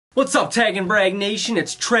What's up, Tag and Brag Nation?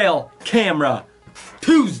 It's Trail Camera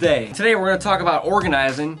Tuesday. Today we're going to talk about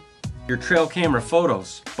organizing your trail camera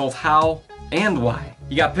photos, both how and why.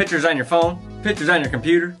 You got pictures on your phone, pictures on your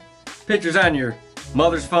computer, pictures on your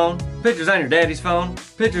mother's phone, pictures on your daddy's phone,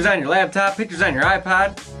 pictures on your laptop, pictures on your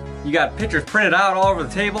iPod. You got pictures printed out all over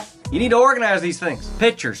the table. You need to organize these things.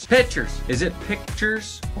 Pictures. Is it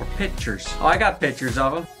pictures or pictures? Oh, I got pictures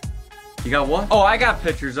of them. You got what? Oh, I got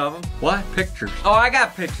pictures of him. What? Pictures. Oh, I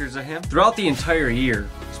got pictures of him. Throughout the entire year,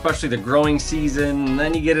 especially the growing season, and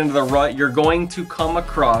then you get into the rut, you're going to come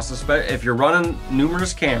across, especially if you're running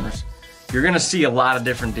numerous cameras, you're gonna see a lot of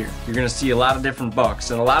different deer. You're gonna see a lot of different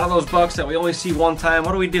bucks. And a lot of those bucks that we only see one time,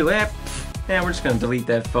 what do we do? We're just gonna delete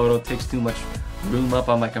that photo. It takes too much room up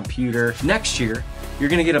on my computer. Next year, you're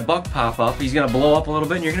gonna get a buck pop up, he's gonna blow up a little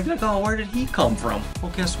bit, and you're gonna be like, oh, where did he come from?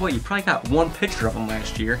 Well, guess what? You probably got one picture of him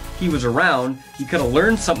last year. He was around, you could have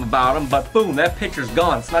learned something about him, but boom, that picture's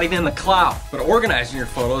gone. It's not even in the cloud. But organizing your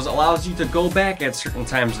photos allows you to go back at certain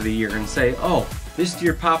times of the year and say, oh, this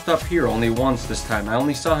deer popped up here only once this time. I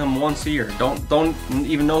only saw him once a year. Don't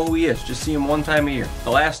even know who he is. Just see him one time a year.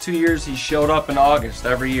 The last 2 years, he showed up in August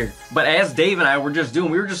every year. But as Dave and I were just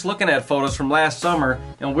doing, we were just looking at photos from last summer,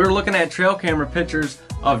 and we were looking at trail camera pictures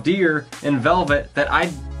of deer in velvet that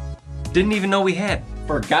I didn't even know we had.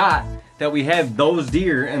 Forgot that we had those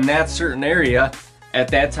deer in that certain area at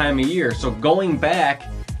that time of year. So going back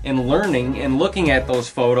and learning and looking at those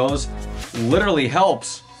photos literally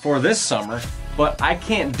helps for this summer. But I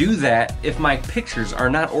can't do that if my pictures are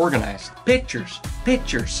not organized. Pictures.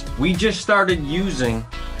 We just started using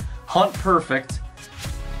Hunt Perfect.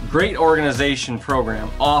 Great organization program,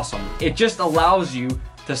 awesome. It just allows you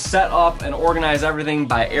to set up and organize everything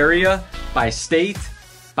by area, by state,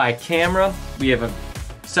 by camera. We have a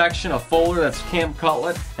section, a folder that's Camp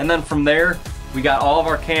Cutlet, and then from there, we got all of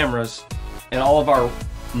our cameras and all of our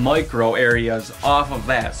micro areas off of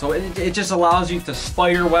that. So it just allows you to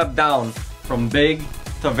spider web down from big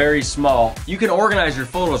to very small. You can organize your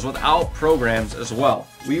photos without programs as well.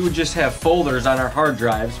 We would just have folders on our hard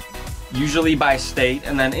drives, usually by state,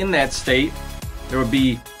 and then in that state, there would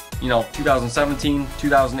be, 2017,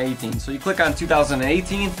 2018. So you click on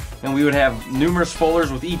 2018, and we would have numerous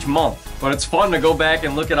folders with each month. But it's fun to go back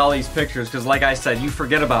and look at all these pictures, because like I said, you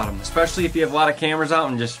forget about them. Especially if you have a lot of cameras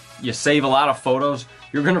out and you save a lot of photos,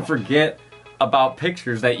 you're gonna forget about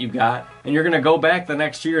pictures that you got, and you're gonna go back the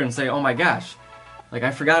next year and say, oh my gosh, like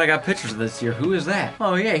I forgot I got pictures of this deer. Who is that?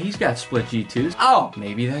 Oh yeah, he's got split G2s. Oh,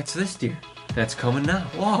 maybe that's this deer that's coming now.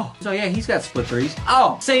 Whoa. So yeah, he's got split 3s.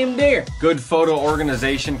 Oh, same deer. Good photo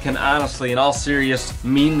organization can honestly, in all seriousness,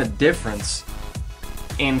 mean the difference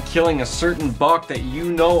in killing a certain buck that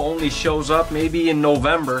you know only shows up maybe in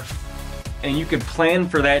November, and you could plan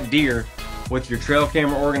for that deer with your trail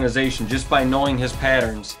camera organization just by knowing his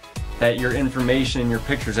patterns that your information and your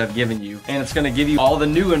pictures have given you. And it's gonna give you all the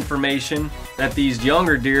new information that these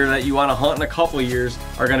younger deer that you wanna hunt in a couple of years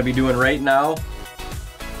are gonna be doing right now,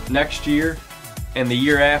 next year, and the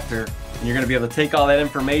year after. And you're gonna be able to take all that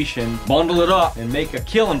information, bundle it up, and make a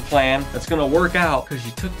killing plan that's gonna work out because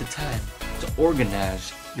you took the time to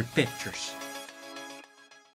organize your pictures.